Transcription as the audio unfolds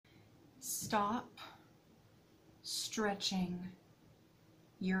Stop stretching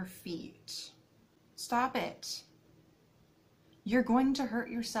your feet. Stop it. You're going to hurt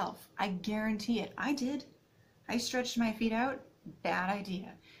yourself. I guarantee it. I did. I stretched my feet out. Bad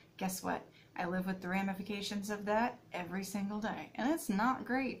idea. Guess what? I live with the ramifications of that every single day, and it's not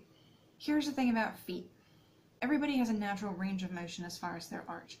great. Here's the thing about feet. Everybody has a natural range of motion as far as their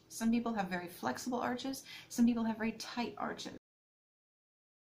arch. Some people have very flexible arches. Some people have very tight arches.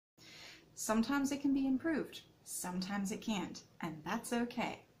 Sometimes it can be improved. Sometimes it can't, and that's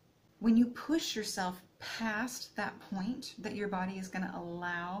okay. When you push yourself past that point that your body is going to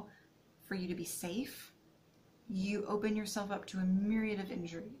allow for you to be safe, you open yourself up to a myriad of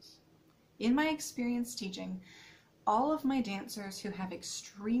injuries. In my experience teaching, all of my dancers who have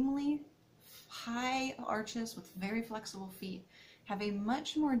extremely high arches with very flexible feet have a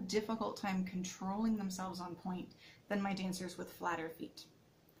much more difficult time controlling themselves on point than my dancers with flatter feet.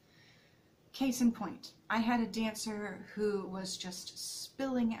 Case in point, I had a dancer who was just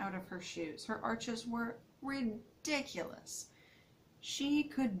spilling out of her shoes. Her arches were ridiculous. She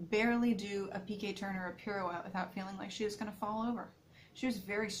could barely do a piqué turn or a pirouette without feeling like she was going to fall over. She was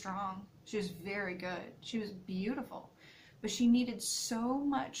very strong. She was very good. She was beautiful. But she needed so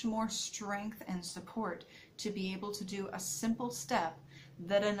much more strength and support to be able to do a simple step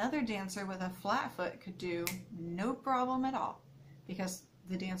that another dancer with a flat foot could do no problem at all, because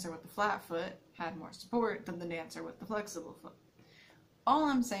the dancer with the flat foot had more support than the dancer with the flexible foot. All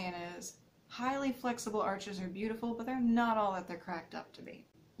I'm saying is, highly flexible arches are beautiful, but they're not all that they're cracked up to be.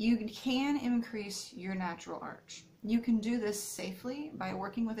 You can increase your natural arch. You can do this safely by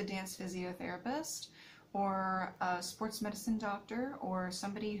working with a dance physiotherapist or a sports medicine doctor or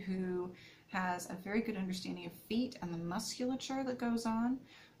somebody who has a very good understanding of feet and the musculature that goes on.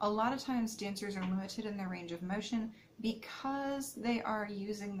 A lot of times dancers are limited in their range of motion because they are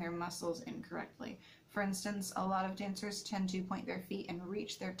using their muscles incorrectly. For instance, a lot of dancers tend to point their feet and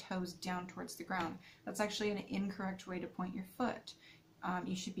reach their toes down towards the ground. That's actually an incorrect way to point your foot.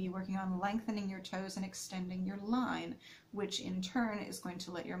 You should be working on lengthening your toes and extending your line, which in turn is going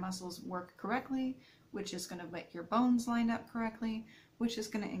to let your muscles work correctly, which is going to make your bones line up correctly, which is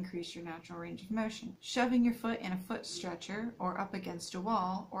going to increase your natural range of motion. Shoving your foot in a foot stretcher or up against a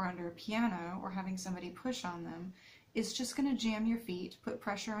wall or under a piano or having somebody push on them is just going to jam your feet, put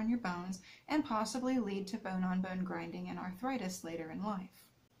pressure on your bones, and possibly lead to bone-on-bone grinding and arthritis later in life.